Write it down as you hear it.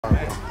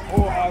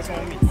shots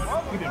on me.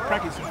 We've been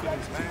practicing for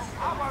this,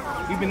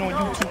 man. We've been on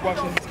YouTube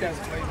watching these guys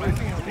play,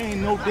 man. They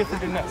ain't no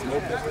different than us.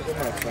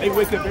 They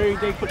wake up every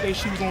day, put their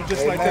shoes on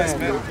just like us,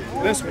 man.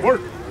 Let's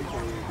work.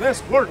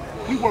 Let's work.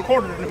 We work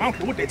harder than them. I don't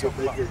care what they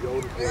talking about.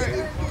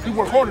 We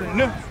work harder than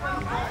them.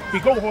 We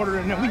go harder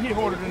than them. We hit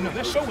harder than them.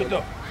 Let's show it,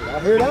 though. I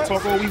hear that. We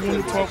talk all we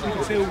want to talk. We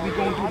can tell what we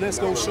going to do. Let's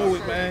go show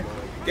it, man.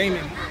 Game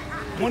in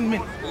 1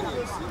 minute.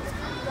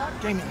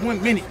 Game in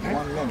 1 minute, man.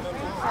 1 minute.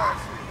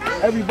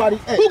 Everybody,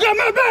 hey. Who got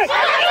my back?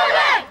 I got your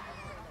back.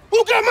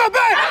 Who got my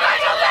back? I got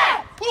your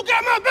back. Who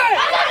got my back?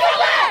 I got your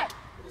back.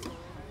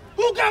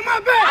 Who got my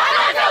back? I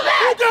got your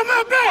back. Who got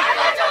my back? I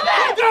got your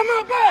back. Who got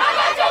my back? I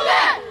got your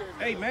back.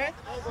 Hey, man,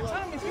 the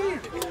time is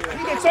here.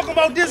 We've been talking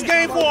about this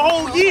game for a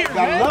whole year,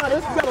 man.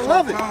 You gotta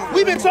love it.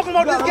 We've been talking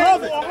about this game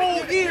for a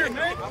whole year,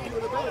 man.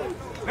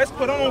 Let's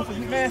put on for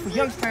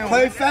Youngstown.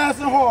 Play fast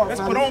and hard.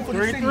 Let's put on for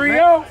the city,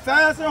 3-0.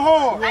 Fast and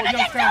hard. We're all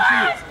Youngstown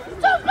kids.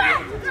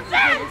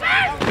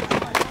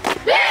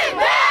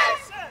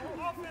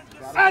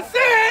 I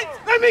said,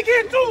 let me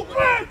get two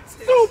bats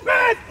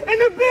and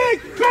the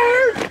big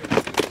bird.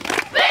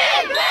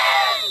 Big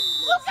bird!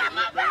 Who got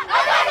my back?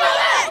 I got your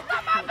back!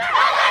 I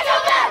got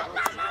your back!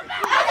 I got your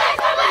back! I got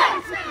your back!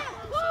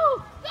 Who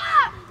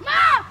got my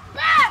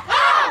back?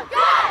 I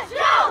got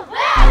your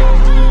back!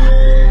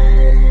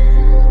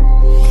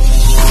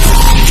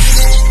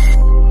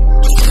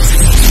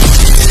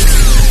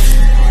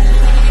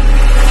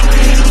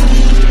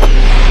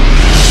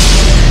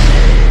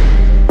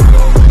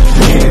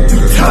 Can't be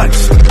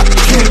touched,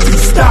 can't be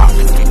stopped,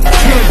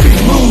 can't be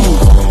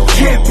moved,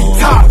 can't be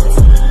topped.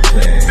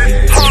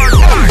 Hard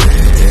knock.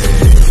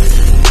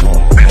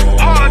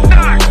 Hard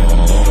knock.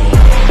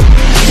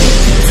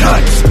 Can't be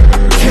touched,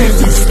 can't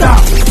be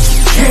stopped,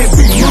 can't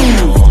be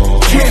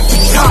moved, can't be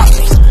topped.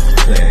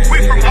 We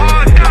from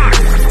hard knock.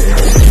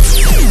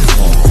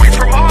 We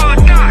from hard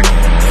knock.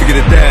 Figure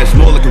the dash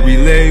more like a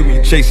relay when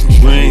you're chasing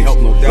dreams.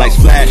 Like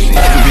splashing, we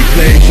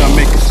play, try to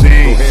make a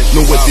scene.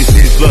 Know what this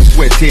is, blood,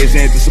 sweat, tears,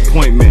 and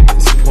disappointment.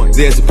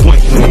 There's a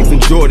point where even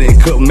Jordan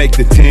couldn't make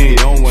the team.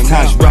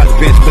 Times you ride the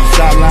bench, put the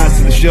sidelines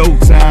to the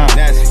showtime.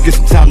 Get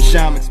some time to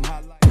shine, make some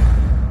highlights.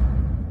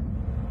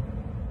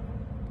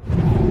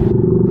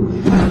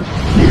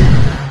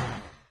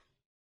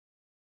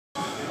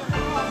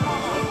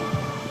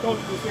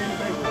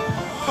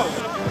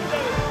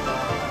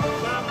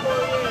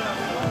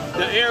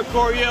 The Air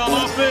Coryell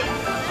outfit.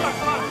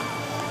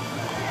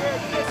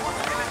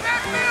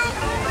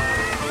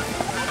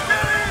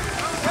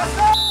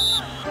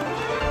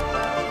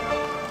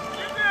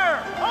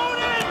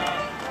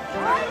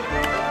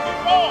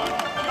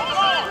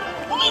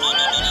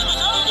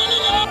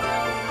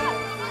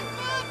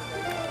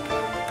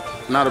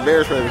 Now the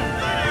Bears ready.